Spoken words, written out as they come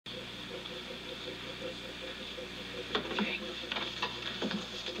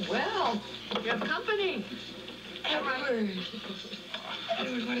morning. Edward.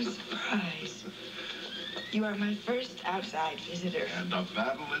 Edward, what a surprise. You are my first outside visitor. And a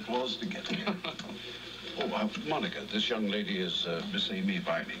battle it was to get here. Oh, Monica, this young lady is Miss Amy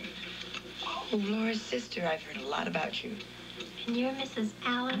Vining. Oh, Laura's sister. I've heard a lot about you. And you're Mrs.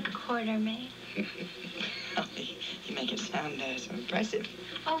 Alan Quartermain. Oh, you make it sound so impressive.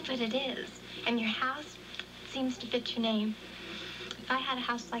 Oh, but it is. And your house seems to fit your name. If I had a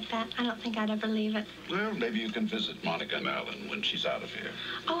house like that, I don't think I'd ever leave it. Well, maybe you can visit Monica and Alan when she's out of here.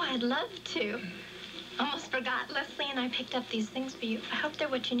 Oh, I'd love to. Almost forgot. Lesley and I picked up these things for you. I hope they're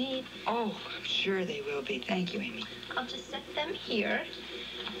what you need. Oh, I'm sure they will be. Thank you, Amy. I'll just set them here.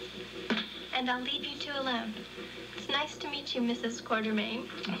 And I'll leave you two alone. It's nice to meet you, Mrs. Quartermain.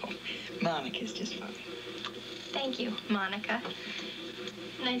 Oh, Monica's just fine. Thank you, Monica.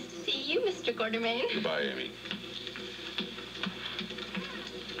 Nice to see you, Mr. Quartermain. Goodbye, Amy.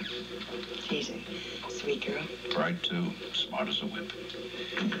 She's a sweet girl. Bright, too. Smart as a whip.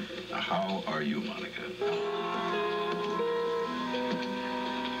 How are you, Monica?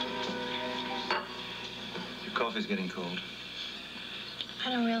 Your coffee's getting cold. I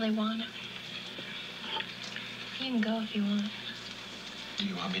don't really want it. You can go if you want. Do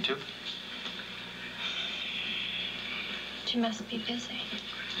you want me to? But you must be busy.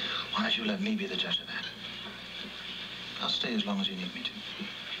 Why don't you let me be the judge of that? I'll stay as long as you need me to.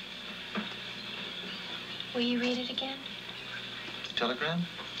 Will you read it again? The telegram?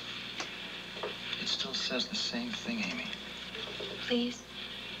 It still says the same thing, Amy. Please.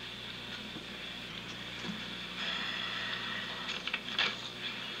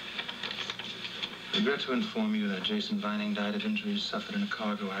 Regret to inform you that Jason Vining died of injuries suffered in a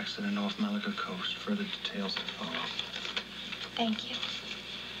cargo accident off Malaga Coast. Further details to follow. Thank you.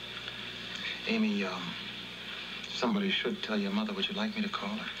 Amy, somebody should tell your mother. Would you like me to call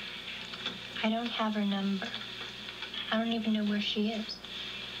her? I don't have her number. I don't even know where she is.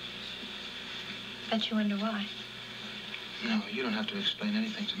 Bet you wonder why. No, you don't have to explain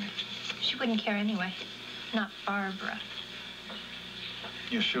anything to me. She wouldn't care anyway. Not Barbara.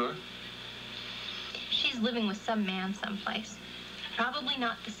 You're sure? She's living with some man someplace. Probably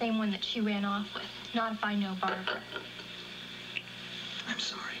not the same one that she ran off with. Not if I know Barbara. I'm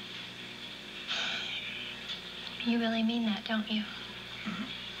sorry. You really mean that, don't you? Mm-hmm.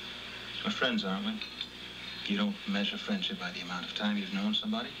 We're friends, aren't we? You don't measure friendship by the amount of time you've known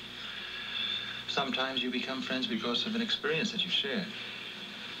somebody. Sometimes you become friends because of an experience that you've shared.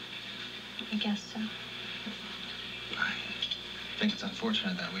 I guess so. I think it's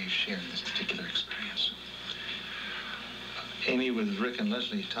unfortunate that we've shared this particular experience. Amy, with Rick and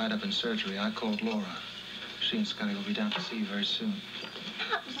Lesley tied up in surgery, I called Laura. She and Scotty will be down to see you very soon.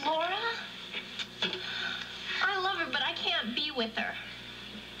 Not Laura? I love her, but I can't be with her.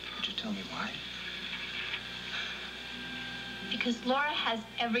 Would you tell me why? Because Laura has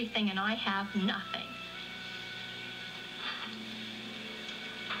everything and I have nothing.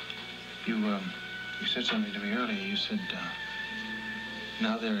 You said something to me earlier. You said,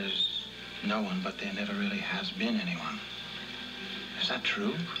 now there is no one, but there never really has been anyone. Is that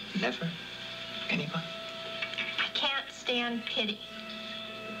true? Never? Anyone? I can't stand pity.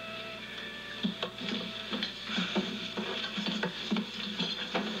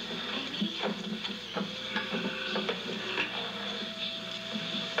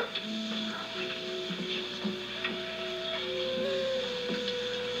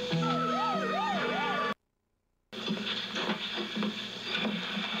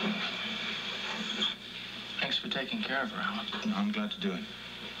 Taking care of her, Alan. No, I'm glad to do it.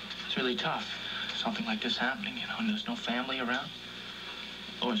 It's really tough. Something like this happening, and there's no family around.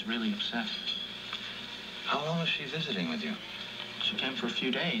 Laura's really upset. How long is she visiting with you? She came for a few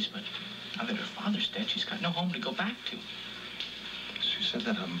days, but now that her father's dead, she's got no home to go back to. She said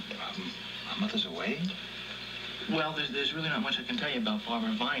that her mother's away? Well, there's really not much I can tell you about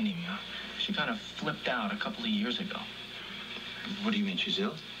Barbara Vining. She kind of flipped out a couple of years ago. What do you mean, she's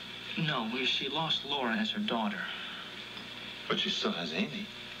ill? No, she lost Laura as her daughter. But she still has Amy.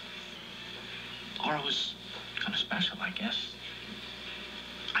 Laura was kind of special, I guess.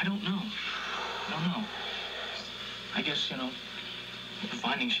 I don't know. I guess,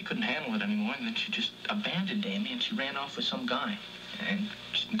 finding she couldn't handle it anymore, and then she just abandoned Amy, and she ran off with some guy. And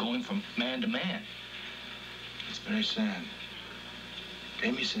just going from man to man. It's very sad.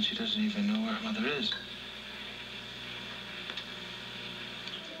 Amy said she doesn't even know where her mother is.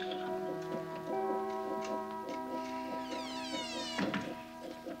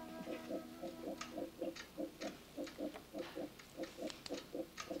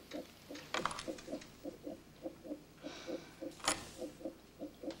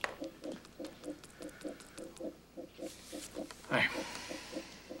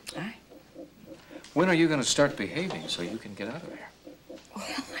 When are you going to start behaving so you can get out of here? Well,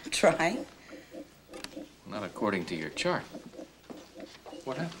 I'm trying. Not according to your chart.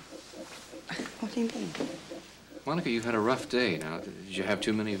 What happened? What do you mean? Monica, you've had a rough day now. Did you have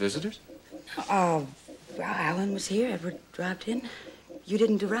too many visitors? Well, Alan was here. Edward dropped in. You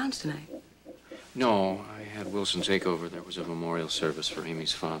didn't do rounds tonight. No, I had Wilson take over. There was a memorial service for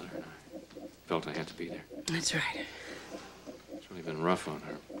Amy's father, and I felt I had to be there. That's right. It's really been rough on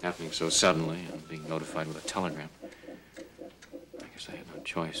her, happening so suddenly and being notified with a telegram. I guess I had no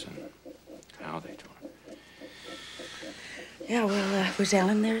choice in how they told her. Yeah, well, was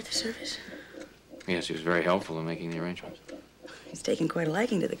Alan there at the service? Yes, he was very helpful in making the arrangements. He's taken quite a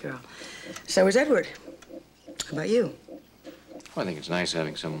liking to the girl. So was Edward. How about you? Well, I think it's nice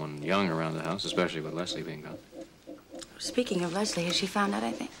having someone young around the house, especially with Lesley being gone. Speaking of Lesley, has she found out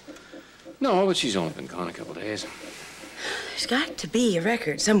anything? No, but she's only been gone a couple days. There's got to be a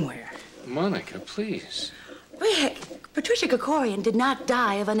record somewhere. Monica, please. Rick, Patricia Kakorian did not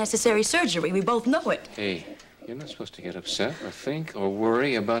die of unnecessary surgery. We both know it. Hey, you're not supposed to get upset or think or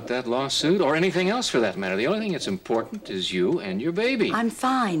worry about that lawsuit or anything else for that matter. The only thing that's important is you and your baby. I'm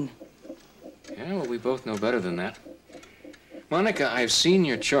fine. Yeah, well, we both know better than that. Monica, I've seen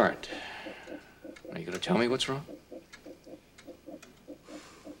your chart. Are you going to tell me what's wrong?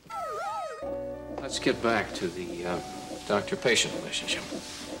 Let's get back to the doctor-patient relationship.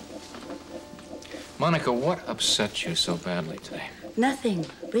 Monica, what upset you so badly today? Nothing,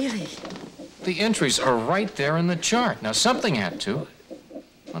 really. The entries are right there in the chart. Now, something had to.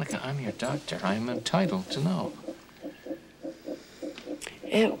 Monica, I'm your doctor. I'm entitled to know.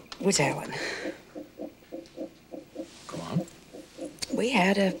 It was Alan. Go on. We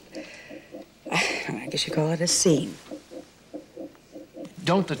had I guess you call it a scene.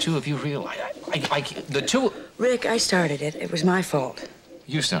 Don't the two of you realize? The two... Rick, I started it. It was my fault.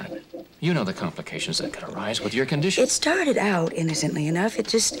 You started it. You know the complications that could arise with your condition. It started out innocently enough. It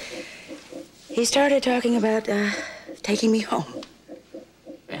just... He started talking about, taking me home.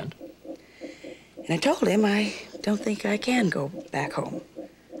 And? And I told him I don't think I can go back home.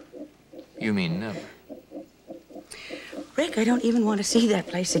 You mean never? Rick, I don't even want to see that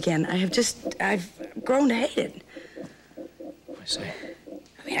place again. I've grown to hate it. I see.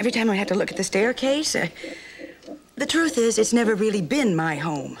 I mean, every time I have to look at the staircase, the truth is, it's never really been my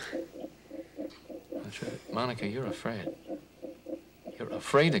home. That's right. Monica, you're afraid. You're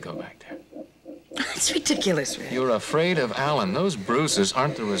afraid to go back there. It's ridiculous, Rick. You're afraid of Alan. Those bruises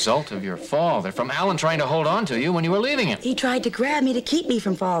aren't the result of your fall. They're from Alan trying to hold on to you when you were leaving him. He tried to grab me to keep me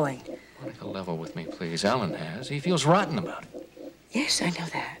from falling. Monica, level with me, please. Alan has. He feels rotten about it. Yes, I know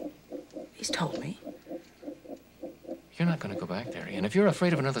that. He's told me. You're not going to go back there, Ian. If you're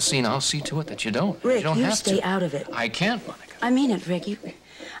afraid of another scene, I'll see to it that you don't. Rick, you don't have stay to. out of it. I can't, Monica. I mean it, Rick.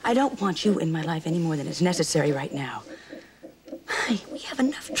 I don't want you in my life any more than is necessary right now. We have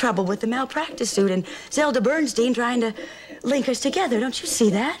enough trouble with the malpractice suit and Zelda Bernstein trying to link us together. Don't you see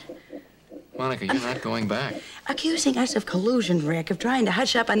that? Monica, you're not going back. Accusing us of collusion, Rick, of trying to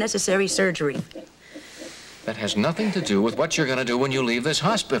hush up unnecessary surgery. That has nothing to do with what you're going to do when you leave this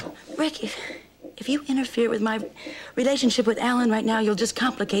hospital. Rick, if you interfere with my relationship with Alan right now, you'll just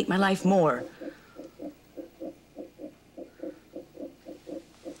complicate my life more.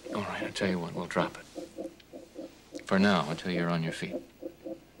 All right, I'll tell you what, we'll drop it. For now, until you're on your feet.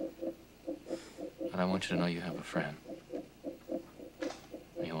 But I want you to know you have a friend.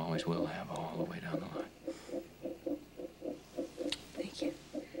 You always will have all the way down the line. Thank you.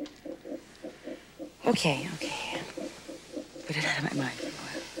 Okay. Put it out of my mind for a while.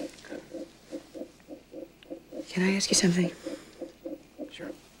 Can I ask you something?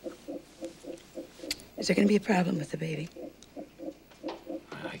 Sure. Is there going to be a problem with the baby?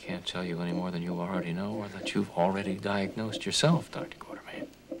 I can't tell you any more than you already know or that you've already diagnosed yourself, Dr. Quartermain.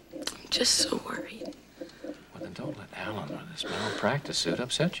 I'm just so worried. Well, then don't let Alan or this malpractice suit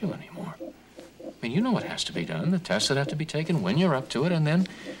upset you anymore. I mean, you know what has to be done, the tests that have to be taken when you're up to it, and then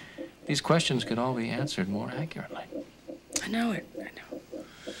these questions could all be answered more accurately. I know it. I know.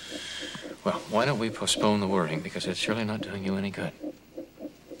 Well, why don't we postpone the worrying, because it's surely not doing you any good.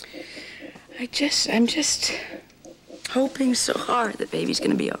 I'm just hoping so hard that baby's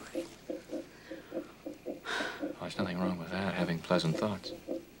going to be all right. Well, there's nothing wrong with that, having pleasant thoughts.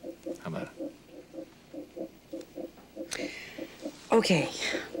 How about it? Okay.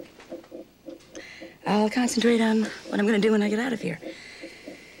 I'll concentrate on what I'm going to do when I get out of here.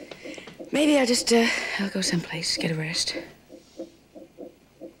 Maybe I'll go someplace, get a rest.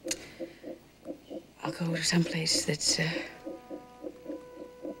 I'll go to someplace that's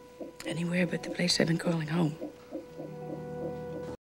anywhere but the place I've been calling home.